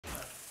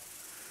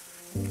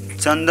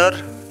चन्दर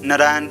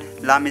नारायण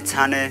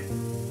लामिछाने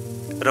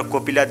र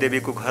कोपिला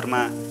देवीको घरमा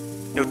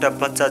एउटा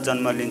बच्चा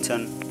जन्म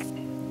लिन्छन्।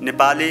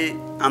 नेपाली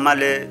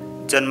आमाले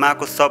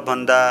जन्माको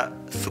सबभन्दा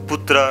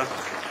सुपुत्र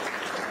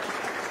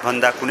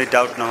भन्दा कुनै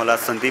डाउट नहोला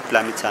सन्दीप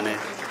लामिछाने।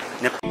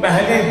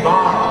 पहली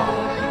बार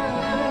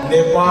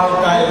नेपाल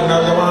का एक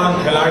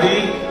नौजवान खिलाड़ी।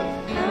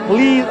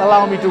 Please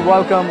allow me to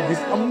welcome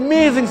this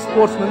amazing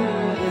sportsman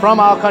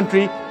from our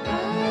country,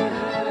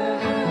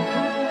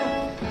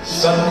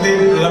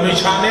 Sandeep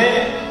Lamichhane.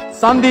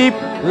 Sandeep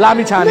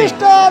lamichhane.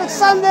 Mr.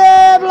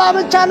 Sandeep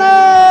lamichhane.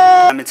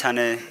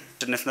 Lamichhane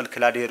international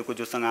खेलाडीहरूको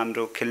जोसँग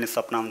हाम्रो खेल्ने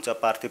सपना हुन्छ।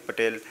 पार्थिव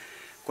पटेल,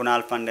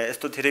 कुणाल पाण्डे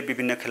यस्तो धेरै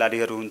विभिन्न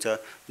खेलाडीहरू हुन्छ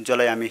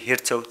जसलाई हामी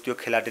हेर्छौँ। त्यो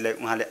खेलाडीलाई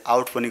उहाँले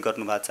आउट पनि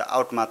गर्नुभएको छ,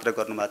 आउट मात्र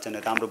गर्नुभएको छैन,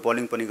 राम्रो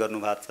बलिङ पनि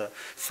गर्नुभएको छ,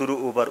 सुरु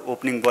ओभर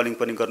ओपनिङ बलिङ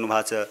पनि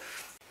गर्नुभएको छ।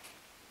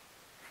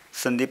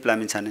 Sandeep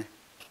Lamichhane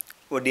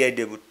ODI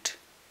debut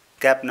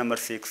cap number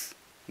 6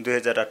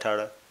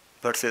 2018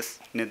 versus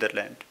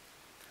Netherlands.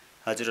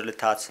 हजुरहरूले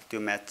थाहा छ त्यो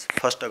म्याच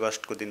 1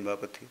 अगस्तको दिन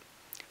भएको थियो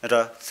र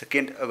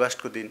 2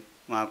 अगस्तको दिन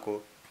उहाँको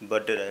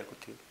बर्थडे रहेको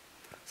थियो।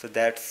 So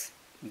that's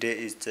day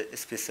is a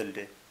special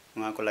day.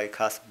 उहाँको लागि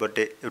खास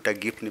बर्थडे एउटा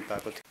गिफ्ट नि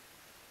पाएको थियो।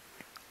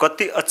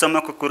 कति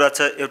अचम्मको कुरा छ,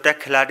 एउटा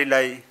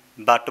खेलाडीलाई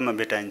बाटोमा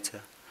भेटाइन्छ।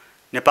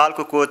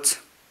 नेपालको कोच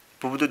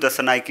पुबुदु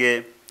दशनाइके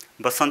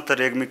वसन्त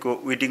रेग्मीको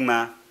वेडिङमा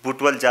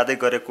बुटवल जाँदै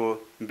गरेको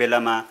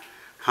बेलामा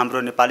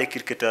हाम्रो नेपाली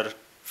क्रिकेटर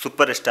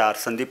सुपरस्टार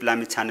सन्दीप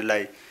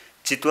लामिछानेलाई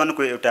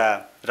चितवनको एउटा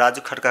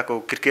राजु खड्काको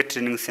क्रिकेट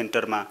ट्रेनिङ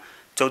सेन्टरमा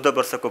 14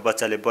 वर्षको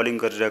बच्चाले बलिङ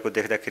गरिरहेको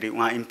देख्दाखेरि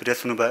उहाँ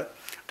इम्प्रेस हुनुभयो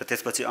र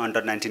त्यसपछि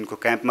अन्डर 19 को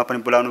क्याम्पमा पनि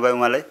बोलाउनु भयो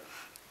उहाँलाई।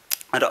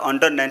 र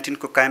अन्डर 19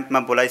 को क्याम्पमा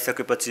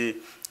बोलाइसकेपछि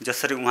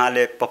जसरी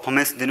उहाँले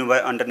पर्फर्मेन्स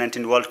दिनुभयो, अन्डर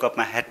 19 वर्ल्ड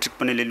कपमा ह्याट्रिक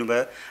पनि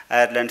लिनुभयो,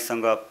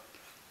 आयरल्यान्डसँग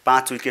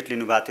 5 विकेट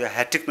लिनुभएको थियो,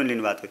 ह्याट्रिक पनि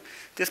लिनुभएको थियो।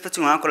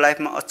 त्यसपछि उहाँको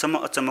लाइफमा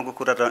अचम्मको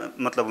कुरा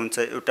मतलब हुन्छ,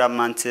 एउटा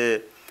मान्छे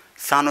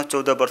सानो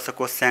 14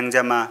 वर्षको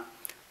स्याङ्जामा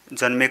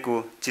जन्मेको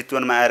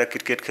चितवनमा आएर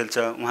क्रिकेट खेल्छ।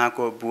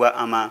 उहाँको बुवा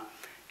आमा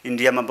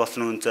इन्डियामा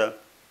बस्नुहुन्छ,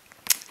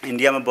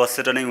 इन्डियामा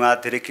बसेर नै उहाँ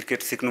धेरै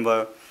क्रिकेट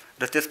सिक्नुभयो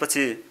र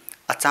त्यसपछि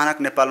अचानक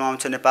नेपालमा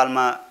आउँछ।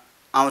 नेपालमा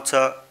आउँछ,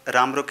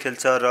 राम्रो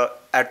खेल्छ र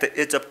at the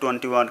age of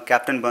 21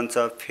 captain बन्छ,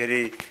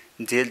 फेरि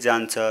जेल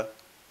जान्छ,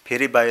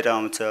 फेरि बाहिर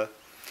आउँछ।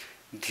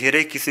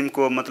 धेरै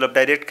किसिमको मतलब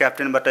डाइरेक्ट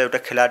क्याप्टेनबाट एउटा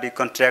खेलाडी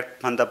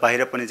कन्ट्र्याक्ट भन्दा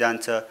बाहिर पनि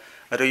जान्छ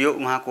र यो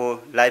उहाँको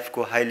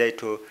लाइफको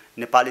हाइलाइट हो।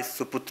 नेपाली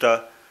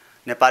सुपुत्र,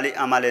 नेपाली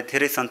आमाले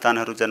धेरै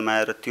सन्तानहरू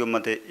जन्माएर त्यो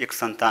मध्ये एक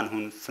सन्तान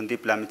हुन्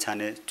सन्दीप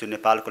लामिछाने, जो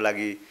नेपालको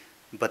लागि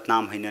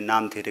बदनाम होइन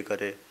नाम धेरै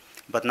गरे।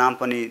 बदनाम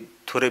पनि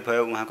थोरै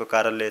भयो उहाँको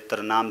कारणले,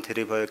 तर नाम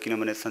धेरै भयो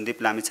किनभने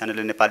सन्दीप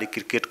लामिछानेले नेपाली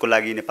क्रिकेटको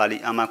लागि,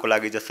 नेपाली आमाको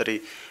लागि जसरी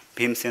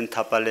भीमसेन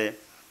थापाले,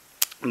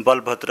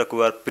 बलभद्र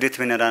कुँवर,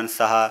 पृथ्वीनारायण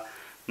शाह,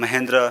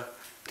 महेन्द्र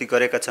ती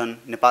गरेका छन्,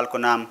 नेपालको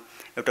नाम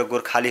एउटा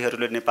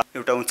गोर्खालीहरूले नेपाल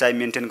एउटा उचाइ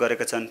मेन्टेन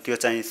गरेका छन्, त्यो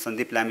चाहिँ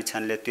सन्दीप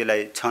लामिछानेले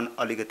त्यसलाई छन्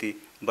अलिकति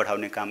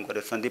बढाउने काम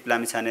गर्यो। सन्दीप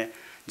लामिछाने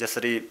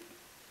जसरी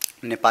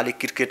नेपाली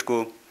क्रिकेटको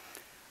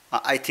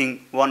I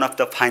think one of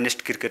the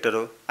finest cricketer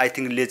हो, I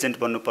think legend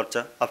बन्नुपर्छ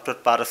after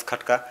Paras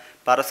Khadka.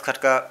 Paras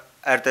Khadka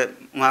at the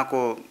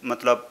उहाँको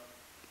मतलब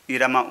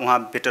इरामा उहाँ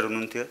बेटर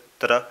हुनुहुन्थ्यो,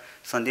 तर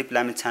सन्दीप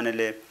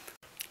लामिछानेले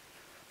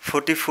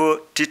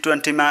 44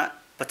 T20 मा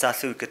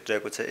 85 विकेट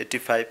रहेको छ,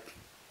 85।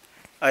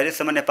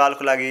 अहिलेसम्म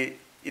नेपालको लागि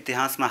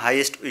इतिहासमा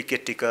हाइएस्ट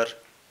विकेट टेकर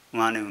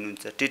उहाँ नै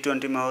हुनुहुन्छ,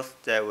 T20 मा होस्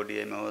चाहे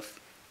ओडिआई मा होस्।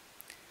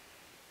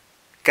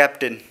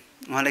 क्याप्टेन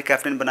उहाँले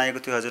क्याप्टेन बनाएको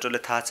थियो, हजुरहरूले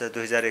थाहा छ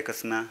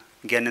 2021 मा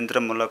ज्ञानेन्द्र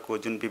मल्लको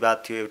जुन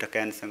विवाद थियो एउटा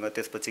क्यानसँग,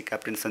 त्यसपछि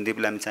क्याप्टेन सन्दीप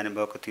लामिछाने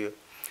भएको थियो।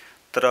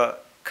 तर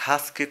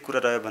खास के कुरा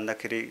रह्यो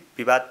भन्दाखेरि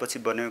विवादपछि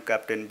बन्यो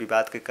क्याप्टेन,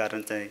 विवादकै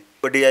कारण चाहिँ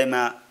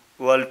ओडिआईमा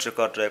वर्ल्ड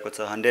रेकर्ड रहेको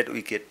छ 100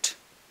 विकेट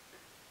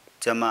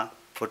जम्मा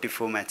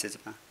 44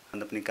 म्याचेसमा,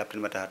 अन्त पनि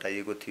क्याप्टेनबाट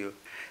हटाइएको थियो।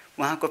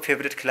 उहाँको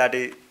फेभरेट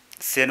खेलाडी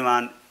Shane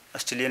Warne,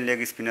 Australian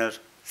leg spinner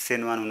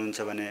Shane Warne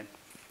हुनुहुन्छ भने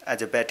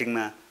एज अ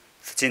ब्याटिङमा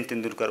सचिन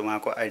तेन्दुलकर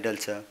उहाँको आइडल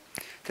छ।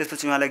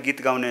 त्यसपछि उहाँलाई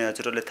गीत गाउने,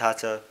 हजुरहरूले थाहा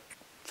छ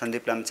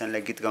सन्दीप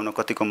लामिछानेलाई गीत गाउन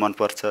कतिको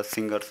मनपर्छ।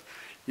 सिङ्गर्स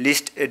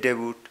लिस्ट ए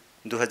डेब्युट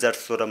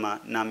 2016 मा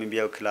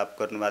नामिबियाको खिलाफ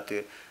गर्नुभएको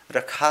थियो र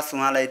खास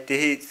उहाँलाई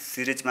त्यही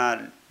सिरिजमा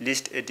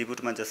लिस्ट ए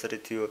डेब्युटमा जसरी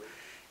थियो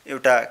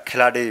एउटा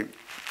खेलाडी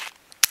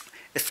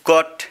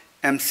स्कट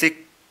एमसी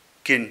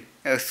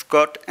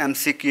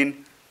किन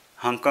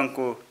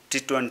हङकङको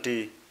T20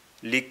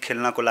 लिग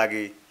खेल्नको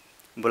लागि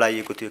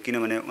बोलाइएको थियो,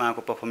 किनभने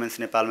उहाँको पर्फर्मेन्स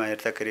नेपालमा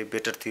हेर्दाखेरि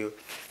बेटर थियो।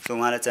 सो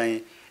उहाँलाई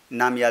चाहिँ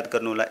नाम याद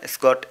गर्नुहोला,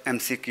 स्कट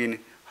एमसी किन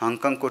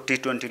हङकङको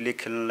T20 लिग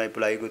खेल्नलाई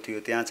बोलाएको थियो।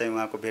 त्यहाँ चाहिँ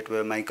उहाँको भेट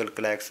भयो माइकल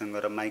क्लार्कसँग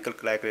र माइकल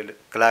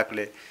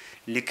क्लार्कले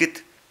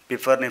लिखित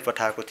पेपर नै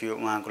पठाएको थियो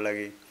उहाँको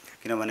लागि,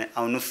 किनभने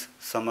आउनुस्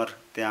समर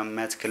त्यहाँ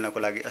म्याच खेल्नको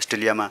लागि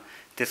अस्ट्रेलियामा।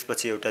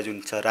 त्यसपछि एउटा जुन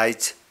छ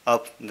rise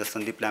of the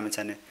Sandeep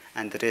Lamichhane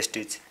and the rest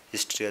is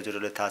history,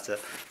 हजुरहरूले थाहा छ।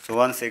 So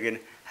once again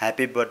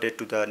happy birthday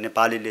to the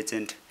Nepali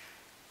legend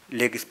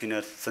leg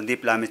spinner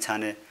Sandeep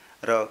Lamichhane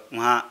र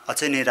उहाँ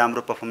अझै नै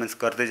राम्रो पर्फर्मेन्स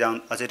गर्दै जाउन्,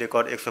 अझै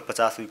रेकर्ड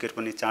 150 विकेट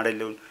पनि चाँडै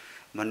ल्याउन्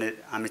भन्ने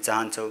हामी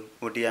चाहन्छौँ।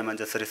 ओडिआईमा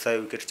जसरी 100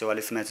 विकेट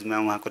 44 म्याचमा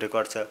उहाँको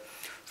रेकर्ड छ,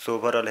 सो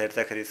ओभरअल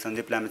हेर्दाखेरि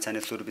Sandeep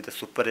Lamichhane should be the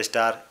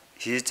superstar,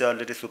 he is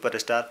already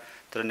superstar.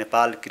 तर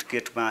नेपाल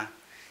क्रिकेटमा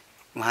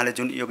उहाँले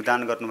जुन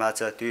योगदान गर्नुभएको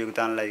छ त्यो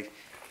योगदानलाई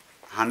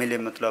हामीले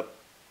मतलब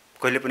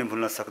कहिले पनि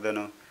भुल्न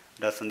सक्दैनौँ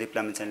र Sandeep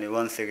लामिछानेले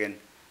once again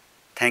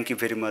thank you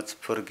very much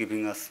for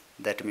giving us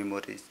that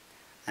memories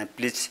and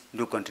please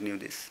do continue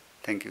this.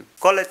 Thank you.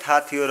 कसलाई थाहा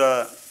थियो र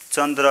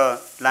चन्द्र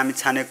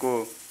लामिछानेको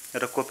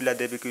र कोपिला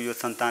देवीको यो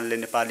सन्तानले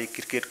नेपाली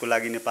क्रिकेटको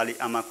लागि, नेपाली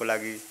आमाको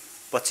लागि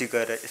पछि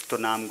गएर यस्तो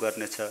नाम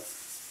गर्नेछ।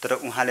 तर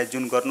उहाँले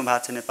जुन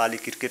गर्नुभएको छ नेपाली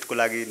क्रिकेटको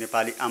लागि,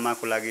 नेपाली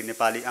आमाको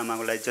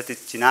लागि जति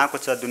चिनाएको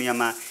छ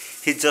दुनियाँमा,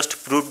 he just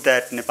prove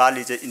that Nepal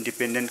is a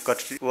independent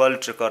country.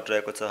 World record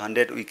रहेको छ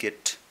 100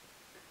 विकेट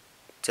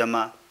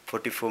जम्मा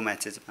 44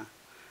 म्याचेसमा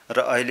र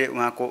अहिले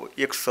उहाँको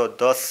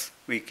 110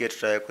 विकेट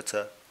रहेको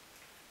छ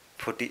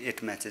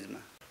 48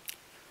 म्याचेसमा।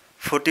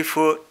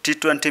 44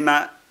 T20मा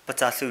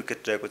 50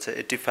 विकेट रहेको छ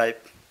 85।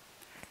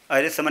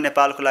 अहिलेसम्म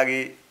नेपालको लागि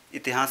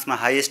इतिहासमा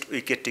हाइएस्ट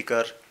विकेट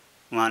टेकर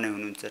उहाँ नै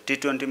हुनुहुन्छ,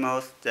 T20मा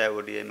होस् चाहे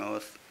ओडिआईमा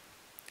होस्।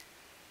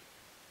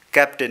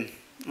 क्याप्टेन,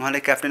 उहाँले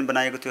क्याप्टेन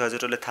बनाएको थियो,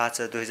 हजुरहरूले थाहा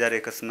छ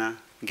 2021मा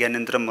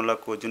ज्ञानेन्द्र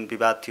मल्लको जुन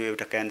विवाद थियो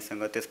एउटा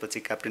क्यानसँग, त्यसपछि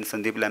क्याप्टेन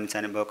सन्दीप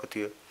लामिछाने भएको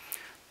थियो।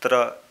 तर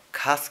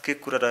खास के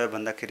कुरा रह्यो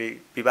भन्दाखेरि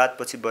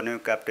विवादपछि बन्यो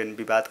क्याप्टेन,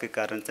 विवादकै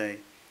कारण चाहिँ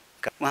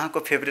उहाँको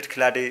फेभरेट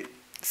खिलाडी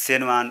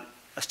सेनवान,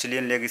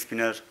 अस्ट्रेलियन लेग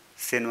स्पिनर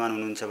सेनवान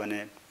हुनुहुन्छ भने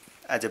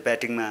एज अ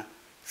ब्याटिङमा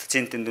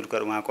सचिन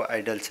तेन्दुलकर उहाँको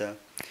आइडल छ।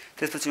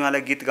 त्यसपछि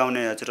उहाँलाई गीत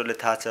गाउने, हजुरहरूले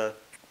थाहा छ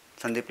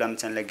सन्दीप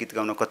लामिछानेलाई गीत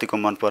गाउन कतिको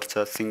मनपर्छ।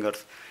 सिङ्गर्स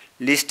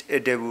लिस्ट ए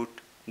डेब्युट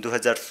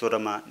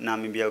 2016मा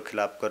नामिबियाको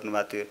खिलाफ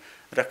गर्नुभएको थियो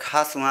र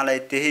खास उहाँलाई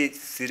त्यही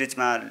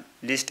सिरिजमा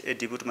लिस्ट ए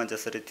डेब्युटमा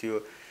जसरी थियो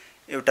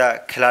एउटा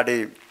खिलाडी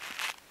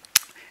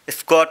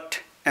स्कट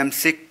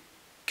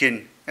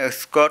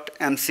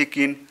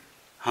एमसिकिन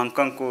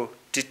हङकङको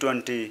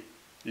T20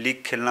 लिग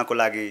खेल्नको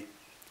लागि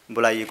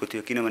बोलाइएको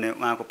थियो, किनभने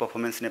उहाँको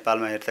पर्फर्मेन्स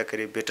नेपालमा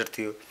हेर्दाखेरि बेटर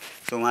थियो।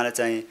 सो उहाँलाई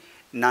चाहिँ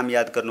नाम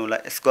याद गर्नुहोला,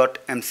 स्कट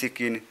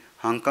एमसिकिन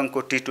हङकङको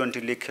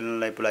T20 लिग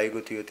खेल्नलाई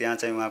बोलाएको थियो। त्यहाँ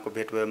चाहिँ उहाँको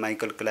भेट भयो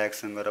माइकल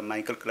क्लार्कसँग र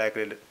माइकल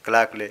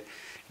क्लार्कले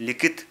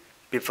लिखित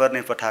पेपर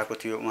नै पठाएको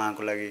थियो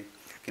उहाँको लागि,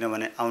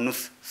 किनभने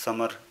आउनुस्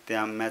समर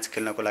त्यहाँ म्याच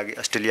खेल्नको लागि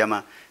अस्ट्रेलियामा।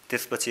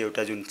 त्यसपछि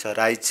एउटा जुन छ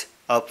rise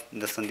of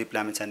the Sandeep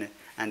Lamichhane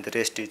and the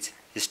rest is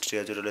history,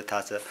 हजुरहरूले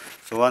थाहा छ।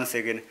 So once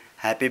again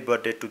happy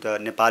birthday to the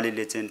Nepali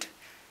legend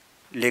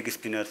leg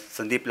spinner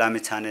Sandeep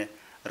Lamichhane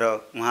र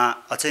उहाँ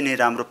अझै नै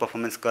राम्रो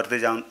पर्फर्मेन्स गर्दै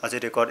जाउन्, अझै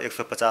रेकर्ड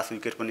 150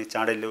 विकेट पनि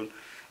चाँडै ल्याउन्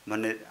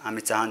भन्ने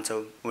हामी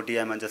चाहन्छौँ।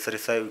 ओडिआईमा जसरी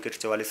 100 विकेट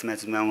 44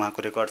 म्याचमा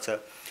उहाँको रेकर्ड छ।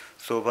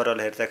 सो ओभरअल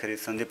हेर्दाखेरि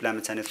Sandeep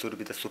Lamichhane should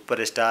be the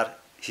superstar,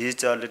 he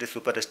is already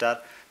superstar.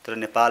 तर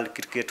नेपाल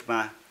क्रिकेटमा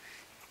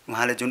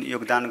उहाँले जुन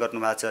योगदान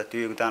गर्नुभएको छ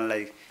त्यो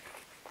योगदानलाई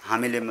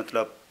हामीले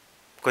मतलब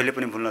कहिले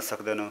पनि भुल्न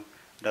सक्दैनौँ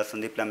र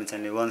Sandeep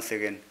लामिछानेले once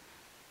again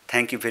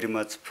thank you very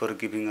much for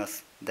giving us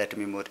that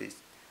memories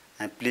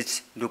and please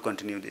do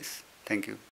continue this. Thank you.